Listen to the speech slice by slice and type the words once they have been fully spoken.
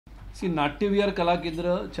See, Natya Vihar Kala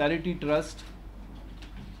Kendra Charity Trust,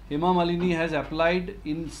 Hema Malini has applied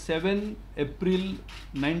in 7 April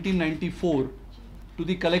 1994 to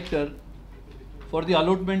the collector for the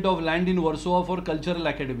allotment of land in Warsaw for Cultural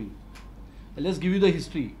Academy. Let's give you the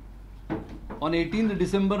history. On 18th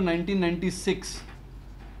December 1996,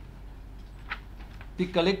 the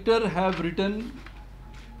collector have written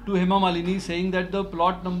to Hema Malini saying that the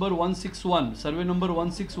plot number 161, survey number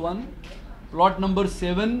 161, plot number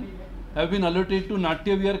 7 have been allotted to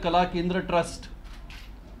Natya Vihar Kala Kendra Trust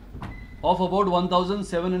of about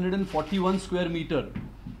 1741 square meter.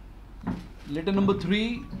 Letter number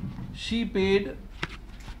 3, she paid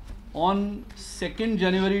on 2nd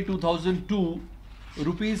January 2002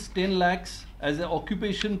 rupees 10 lakhs as an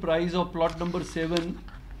occupation price of plot number 7,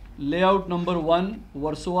 layout number 1,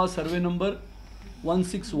 Warsaw, survey number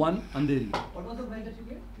 161, Andheri. What was the price that you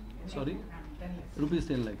gave? Sorry? 10 lakhs. Rupees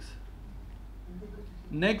 10 lakhs.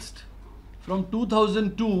 Next, from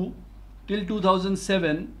 2002 till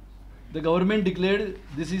 2007, the government declared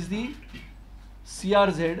this is the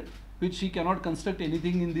CRZ, which she cannot construct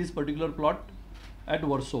anything in this particular plot at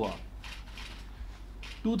Warsaw.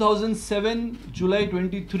 2007, July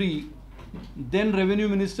 23, then Revenue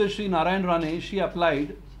Minister Shri Narayan Rane, she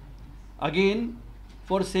applied again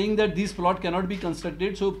for saying that this plot cannot be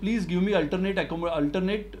constructed, so please give me alternate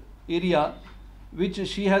area which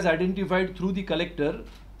she has identified through the collector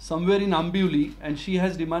somewhere in Ambuli, and she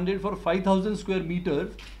has demanded for 5,000 square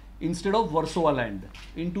meters instead of Warsaw land.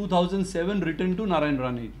 In 2007, written to Narayan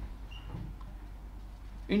Rane.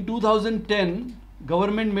 In 2010,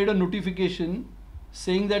 government made a notification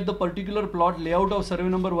saying that the particular plot layout of survey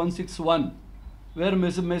number 161, where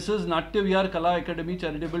Messrs. Natya Vihar Kala Academy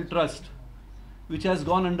Charitable Trust, which has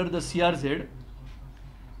gone under the CRZ,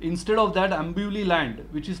 instead of that Ambuli land,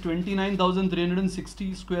 which is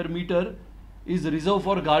 29,360 square meter, is reserved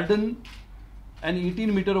for garden and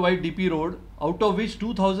 18 meter wide DP road, out of which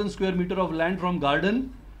 2,000 square meter of land from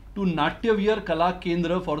garden to Natya Vihar Kala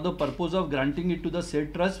Kendra for the purpose of granting it to the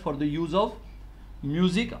said trust for the use of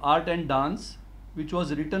music, art and dance, which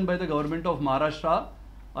was written by the government of Maharashtra,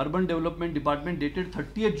 Urban Development Department, dated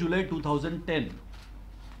 30th July 2010.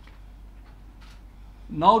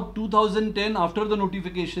 Now 2010, after the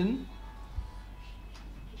notification,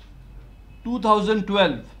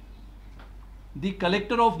 2012, the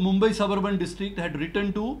collector of Mumbai Suburban District had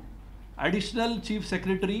written to Additional Chief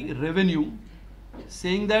Secretary Revenue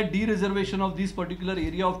saying that de-reservation of this particular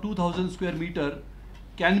area of 2,000 square meter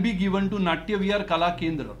can be given to Natya Vihar Kala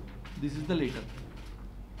Kendra. This is the letter.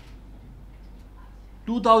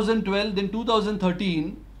 2012, then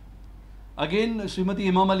 2013, again Srimati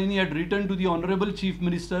Hema Malini had written to the Honorable Chief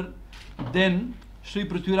Minister, then Shri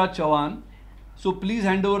Prithviraj Chauhan, so please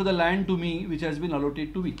hand over the land to me which has been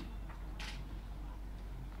allotted to me.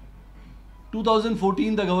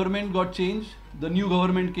 2014, the government got changed, the new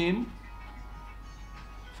government came.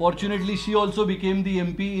 Fortunately, she also became the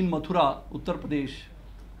MP in Mathura, Uttar Pradesh,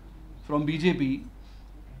 from BJP.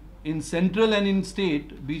 In central and in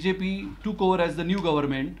state, BJP took over as the new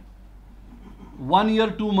government. 1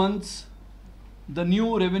 year, 2 months, the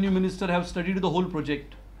new revenue minister have studied the whole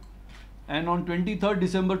project. And on 23rd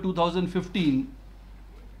December 2015,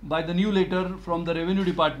 by the new letter from the revenue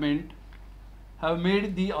department, have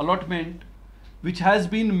made the allotment which has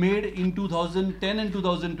been made in 2010 and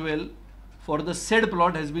 2012 for the said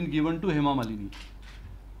plot has been given to Hema Malini.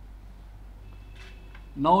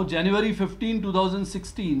 Now January 15,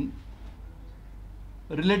 2016,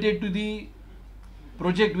 related to the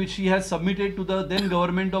project which she has submitted to the then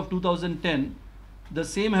government of 2010, the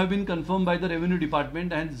same have been confirmed by the revenue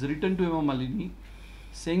department and is written to Hema Malini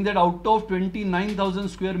saying that out of 29,000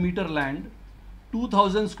 square meter land,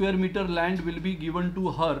 2,000 square meter land will be given to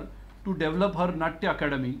her to develop her Natya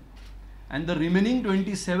Academy, and the remaining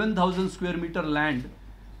 27,000 square meter land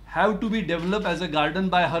have to be developed as a garden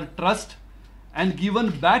by her trust and given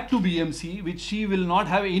back to BMC, which she will not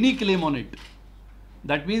have any claim on it.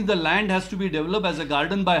 That means the land has to be developed as a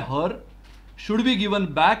garden by her, should be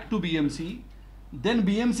given back to BMC, then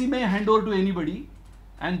BMC may hand over to anybody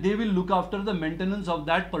and they will look after the maintenance of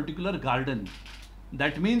that particular garden.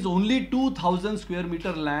 That means only 2,000 square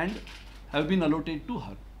meter land have been allotted to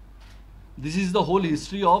her. This is the whole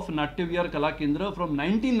history of Natya Vihar Kala Kendra from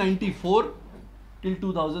 1994 till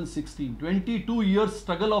 2016. 22 years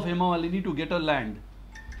struggle of Hema Malini to get a land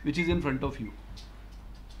which is in front of you.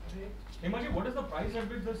 Hema ji, what is the price at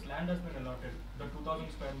which this land has been allotted? The 2,000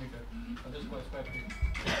 square meter, this square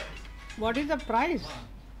feet. What is the price?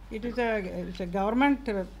 It is it's a government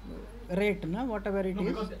rate, no? Whatever it No, is.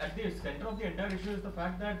 because at the center of the entire issue is the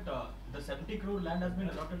fact that the 70 crore land has been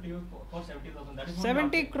allotted to you for 70,000. That is not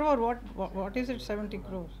 70 market. crore, what is it 70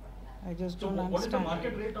 crores? I just So don't what is the understand.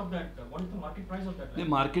 market rate of that? What is the market price of that The land?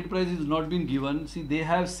 market price is not been given. See, they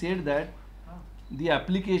have said that the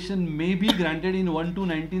application may be granted in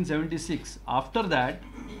 1/2/1976. After that,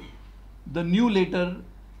 the new letter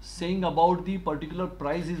saying about the particular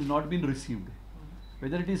price is not been received.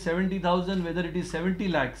 Whether it is 70,000, whether it is 70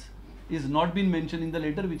 lakhs is not been mentioned in the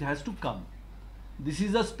letter which has to come. This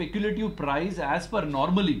is a speculative price as per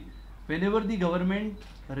normally. Whenever the government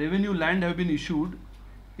revenue land have been issued,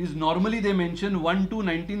 is normally they mention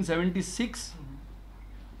 1/2/1976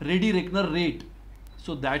 ready reckoner rate.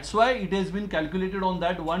 So that's why it has been calculated on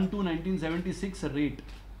that 1/2/1976 rate.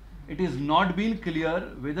 It is not been clear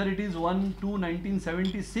whether it is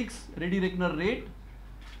 1/2/1976 ready reckoner rate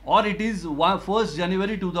or it is 1st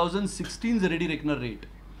January 2016's ready reckoner rate.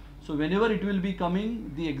 So whenever it will be coming,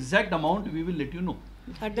 the exact amount we will let you know.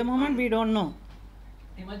 At the moment, we don't know.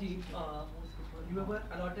 Himaji, you were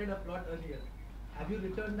allotted a plot earlier. Have you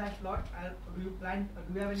returned that plot? Do you plan?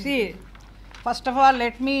 Do you have any? See, first of all,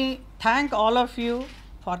 let me thank all of you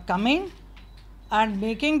for coming and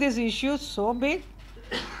making this issue so big.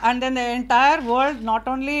 And then the entire world, not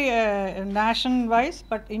only nation-wise,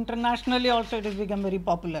 but internationally also it has become very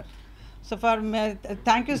popular. So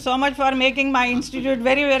thank you so much for making my institute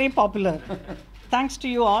very, very popular. Thanks to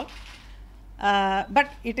you all.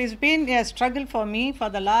 But it has been a struggle for me for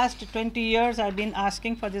the last 20 years. I've been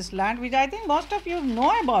asking for this land, which I think most of you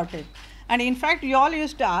know about it. And in fact, you all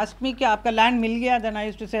used to ask me, "Ki aapka land mil gaya?" Then I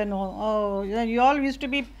used to say no. Oh, you all used to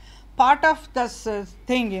be part of this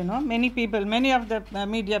thing, you know. Many people, many of the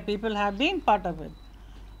media people have been part of it.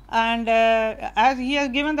 And as he has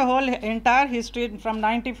given the whole entire history from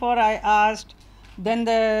 94, I asked, then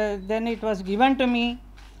it was given to me.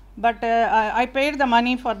 But I paid the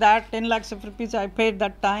money for that, 10 lakhs of rupees I paid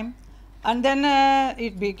that time. And then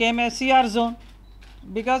it became a CR zone.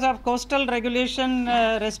 Because of coastal regulation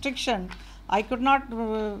restriction, I could not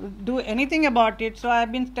do anything about it. So I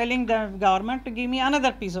have been telling the government to give me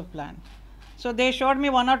another piece of land. So they showed me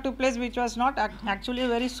one or two places which was not actually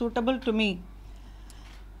very suitable to me.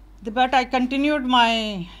 But I continued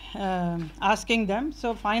my asking them.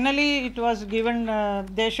 So finally it was given,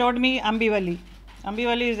 they showed me Ambivali.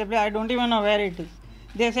 Ambivali is a place, I don't even know where it is.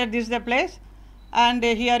 They said this is the place and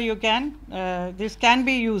here you can, this can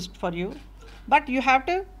be used for you. But you have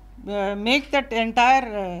to make that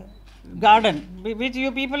entire garden, which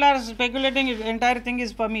you people are speculating, the entire thing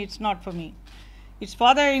is for me, it's not for me. It's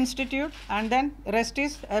for the institute, and then rest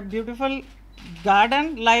is a beautiful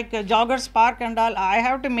garden like Joggers Park and all. I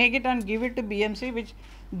have to make it and give it to BMC, which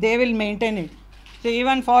they will maintain it. So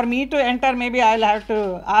even for me to enter, maybe I'll have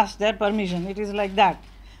to ask their permission. It is like that.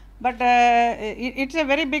 But it's a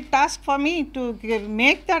very big task for me to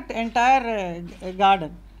make that entire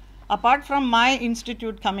garden, apart from my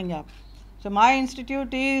institute coming up. So my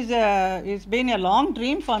institute is, it's been a long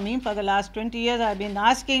dream for me. For the last 20 years, I've been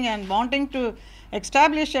asking and wanting to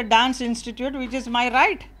establish a dance institute, which is my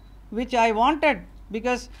right, which I wanted,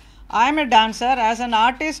 because I'm a dancer. As an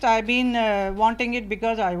artist, I've been wanting it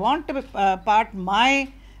because I want to part my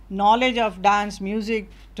knowledge of dance, music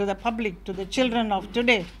to the public, to the children of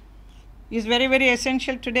today. Is very, very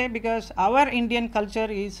essential today because our Indian culture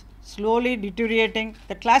is slowly deteriorating.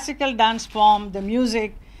 The classical dance form, the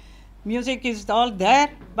music is all there,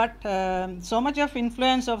 but so much of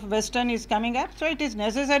influence of Western is coming up. So it is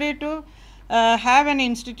necessary to have an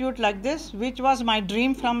institute like this, which was my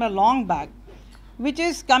dream from a long back, which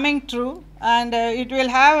is coming true, and it will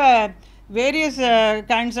have various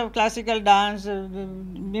kinds of classical dance,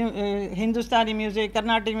 Hindustani music,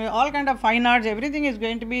 Carnatic music, all kind of fine arts, everything is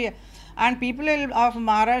going to be. And people of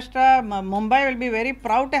Maharashtra, Mumbai will be very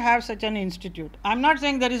proud to have such an institute. I'm not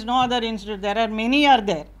saying there is no other institute. There are many are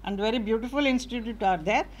there and very beautiful institutes are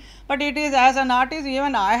there. But it is, as an artist,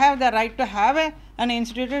 even I have the right to have an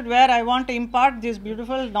institute where I want to impart this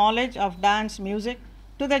beautiful knowledge of dance, music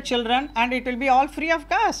to the children, and it will be all free of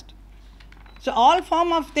cost. So all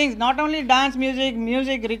form of things, not only dance,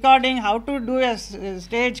 music recording, how to do a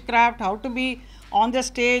stage craft, how to be on the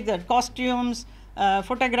stage, the costumes,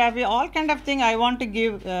 photography, all kind of thing I want to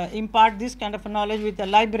give, impart this kind of knowledge with a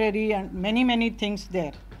library and many, many things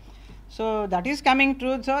there. So that is coming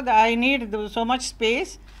true. So I need so much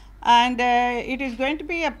space, and it is going to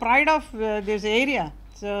be a pride of this area.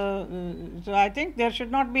 So I think there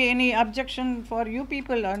should not be any objection for you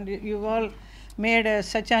people, and you all made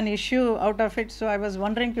such an issue out of it. So I was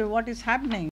wondering what is happening.